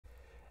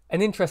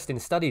An interesting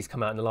study's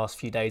come out in the last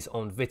few days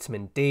on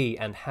vitamin D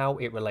and how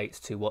it relates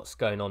to what's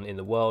going on in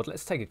the world.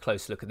 Let's take a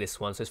close look at this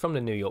one. So it's from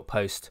the New York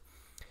Post.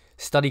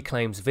 Study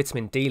claims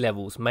vitamin D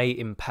levels may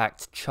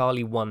impact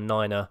Charlie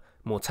 19er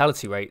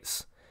mortality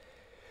rates.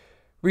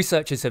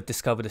 Researchers have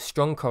discovered a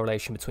strong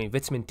correlation between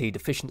vitamin D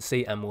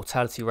deficiency and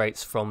mortality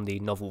rates from the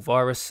novel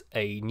virus,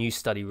 a new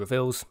study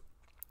reveals.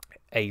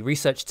 A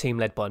research team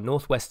led by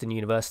Northwestern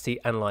University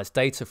analysed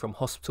data from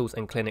hospitals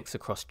and clinics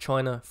across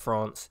China,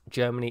 France,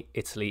 Germany,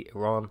 Italy,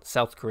 Iran,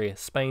 South Korea,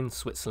 Spain,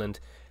 Switzerland,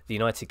 the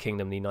United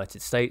Kingdom, and the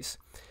United States.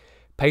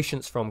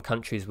 Patients from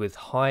countries with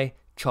high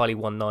Charlie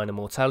 19er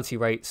mortality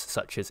rates,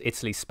 such as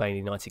Italy, Spain,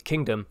 and the United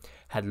Kingdom,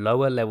 had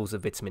lower levels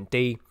of vitamin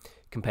D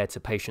compared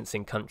to patients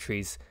in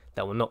countries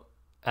that were not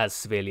as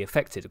severely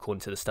affected,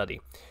 according to the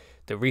study.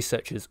 The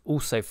researchers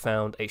also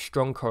found a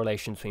strong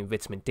correlation between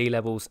vitamin D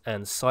levels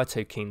and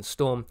cytokine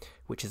storm,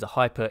 which is a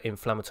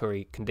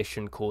hyper-inflammatory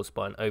condition caused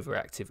by an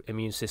overactive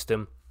immune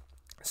system.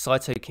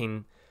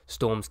 Cytokine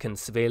storms can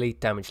severely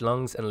damage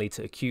lungs and lead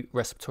to acute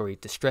respiratory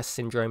distress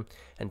syndrome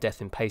and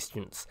death in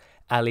patients.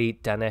 Ali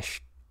Danesh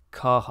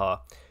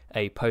Kahar,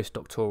 a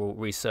postdoctoral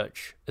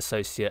research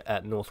associate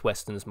at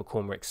Northwestern's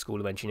McCormick School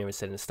of Engineering,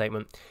 said in a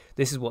statement,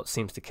 "This is what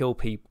seems to kill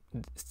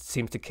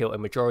a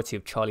majority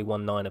of Charlie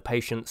 19er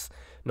patients,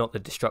 not the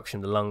destruction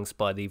of the lungs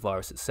by the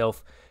virus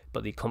itself,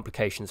 but the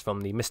complications from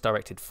the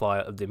misdirected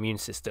fire of the immune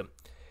system."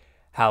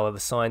 However,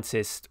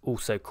 scientists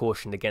also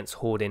cautioned against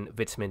hoarding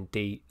vitamin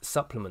D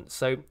supplements.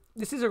 So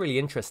this is a really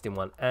interesting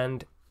one,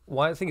 and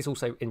why I think it's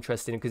also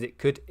interesting because it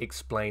could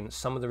explain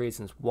some of the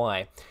reasons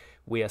why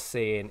we are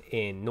seeing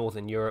in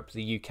Northern Europe,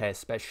 the UK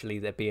especially,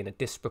 there being a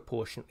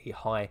disproportionately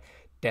high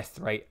death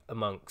rate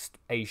amongst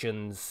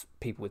Asians,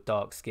 people with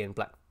dark skin,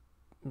 black,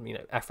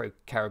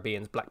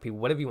 Afro-Caribbeans, black people,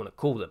 whatever you want to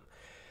call them.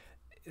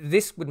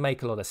 This would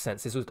make a lot of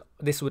sense.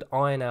 This would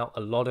iron out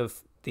a lot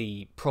of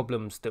the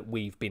problems that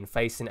we've been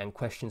facing and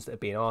questions that are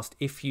being asked.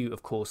 If you,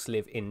 of course,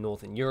 live in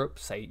Northern Europe,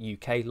 say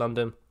UK,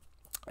 London,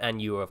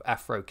 and you are of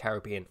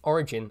Afro-Caribbean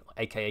origin,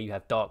 aka you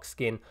have dark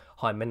skin,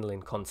 high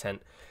melanin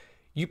content,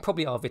 you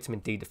probably are vitamin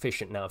D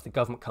deficient. Now, if the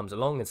government comes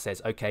along and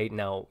says, okay,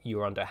 now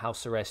you're under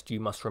house arrest, you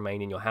must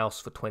remain in your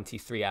house for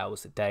 23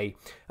 hours a day,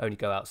 only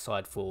go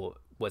outside for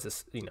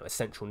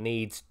essential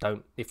needs.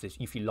 Don't if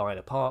you lie in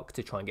a park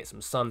to try and get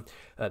some sun,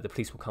 the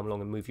police will come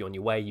along and move you on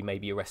your way. You may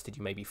be arrested,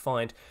 you may be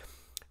fined.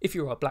 If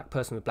you're a black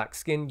person with black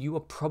skin, you are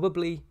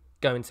probably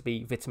going to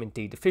be vitamin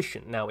D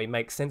deficient. Now, it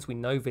makes sense. We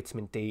know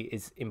vitamin D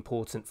is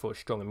important for a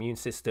strong immune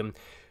system.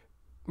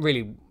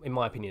 Really, in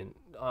my opinion,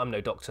 I'm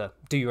no doctor.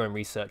 Do your own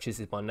research. This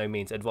is by no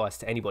means advice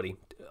to anybody.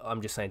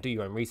 I'm just saying, do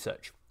your own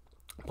research.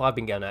 But I've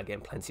been going out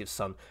getting plenty of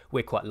sun.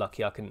 We're quite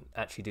lucky. I can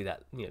actually do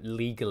that,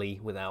 legally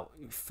without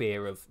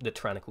fear of the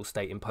tyrannical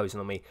state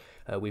imposing on me.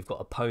 We've got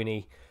a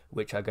pony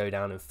which I go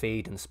down and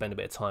feed and spend a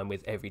bit of time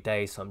with every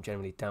day. So I'm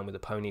generally down with the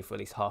pony for at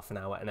least half an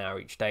hour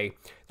each day.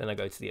 Then I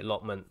go to the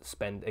allotment,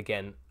 spend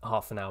again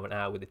half an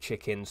hour with the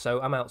chicken.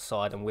 So I'm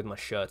outside, I'm with my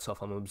shirts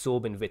off, I'm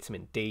absorbing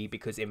vitamin D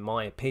because in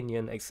my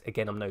opinion,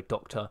 again, I'm no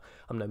doctor,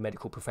 I'm no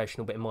medical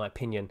professional, but in my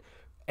opinion,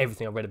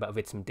 everything I read about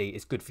vitamin D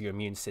is good for your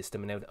immune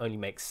system, and it would only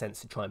make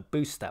sense to try and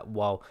boost that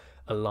while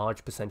a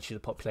large percentage of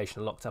the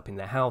population are locked up in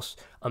their house,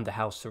 under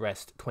house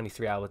arrest,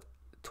 23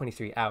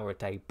 hour a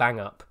day bang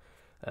up,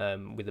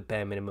 with a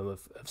bare minimum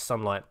of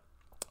sunlight.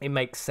 It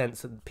makes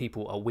sense that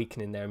people are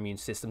weakening their immune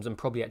systems and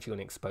probably actually going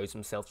to expose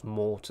themselves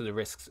more to the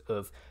risks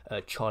of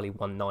Charlie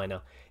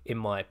 19er, in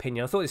my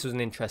opinion. I thought this was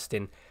an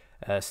interesting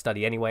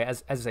study anyway.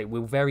 As I say, we're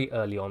very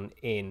early on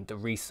in the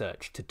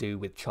research to do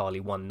with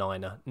Charlie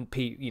 19er.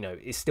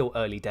 It's still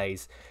early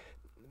days.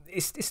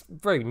 It's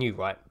very new,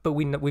 right? But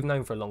we've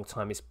known for a long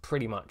time, it's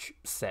pretty much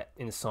set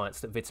in science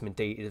that vitamin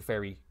D is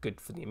very good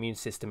for the immune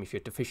system. If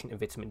you're deficient in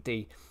vitamin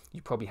D,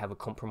 you probably have a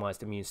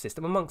compromised immune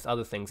system. Amongst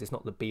other things, it's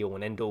not the be all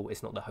and end all,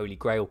 it's not the holy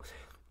grail,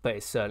 but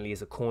it certainly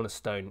is a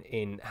cornerstone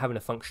in having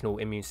a functional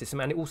immune system.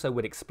 And it also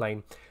would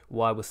explain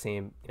why we're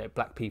seeing,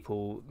 black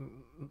people,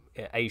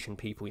 Asian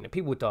people,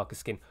 people with darker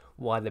skin,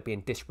 why they're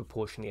being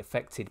disproportionately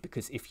affected.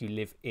 Because if you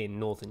live in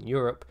Northern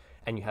Europe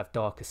and you have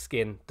darker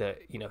skin that,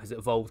 has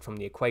evolved from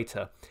the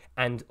equator,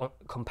 and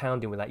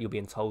compounding with that, you're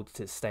being told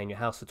to stay in your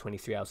house for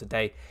 23 hours a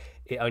day,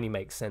 it only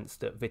makes sense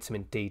that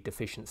vitamin D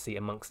deficiency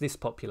amongst this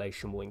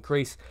population will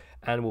increase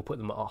and will put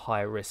them at a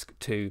higher risk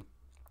to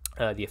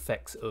the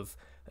effects of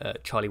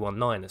Charlie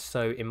 19ers.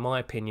 So in my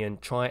opinion,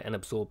 try and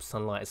absorb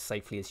sunlight as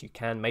safely as you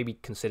can. Maybe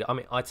consider,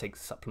 I take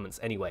supplements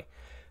anyway,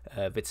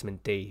 vitamin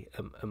D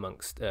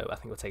amongst, I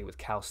think I'll take it with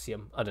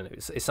calcium. I don't know,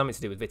 it's something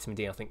to do with vitamin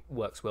D. I think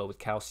works well with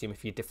calcium.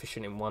 If you're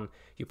deficient in one,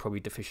 you're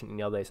probably deficient in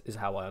the other, is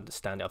how I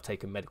understand it. I've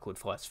taken medical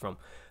advice from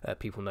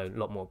people who know a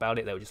lot more about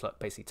it. They were just like,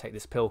 basically take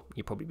this pill,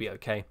 you'll probably be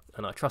okay,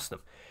 and I trust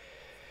them.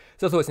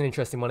 So I thought it's an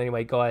interesting one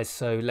anyway, guys.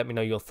 So let me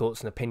know your thoughts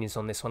and opinions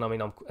on this one. I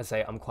mean, as I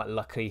say, I'm quite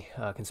lucky.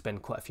 I can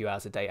spend quite a few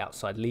hours a day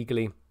outside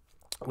legally.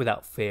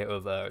 without fear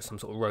of some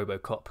sort of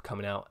RoboCop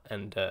coming out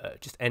and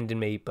just ending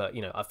me. But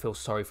you know, I feel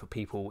sorry for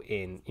people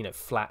in, you know,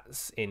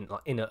 flats in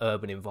like inner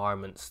urban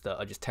environments that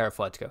are just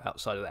terrified to go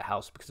outside of their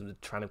house because of the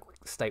tyrannical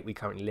state we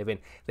currently live in.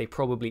 They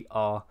probably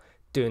are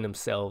doing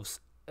themselves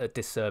a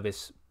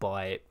disservice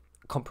by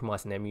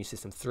compromising their immune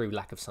system through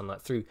lack of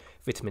sunlight, through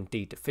vitamin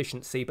D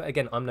deficiency. But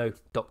again, I'm no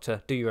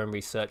doctor. Do your own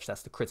research.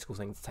 That's the critical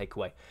thing to take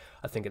away,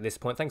 I think, at this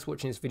point. Thanks for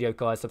watching this video,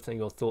 guys. Love to know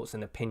your thoughts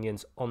and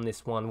opinions on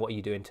this one. What are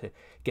you doing to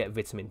get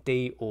vitamin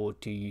D, or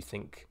do you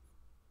think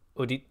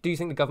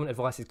the government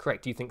advice is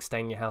correct? Do you think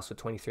staying in your house for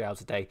 23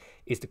 hours a day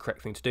is the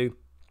correct thing to do?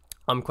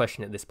 I'm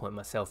questioning at this point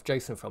myself.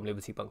 Jason from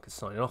Liberty Bunkers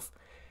signing off,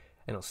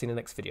 and I'll see you in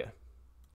the next video.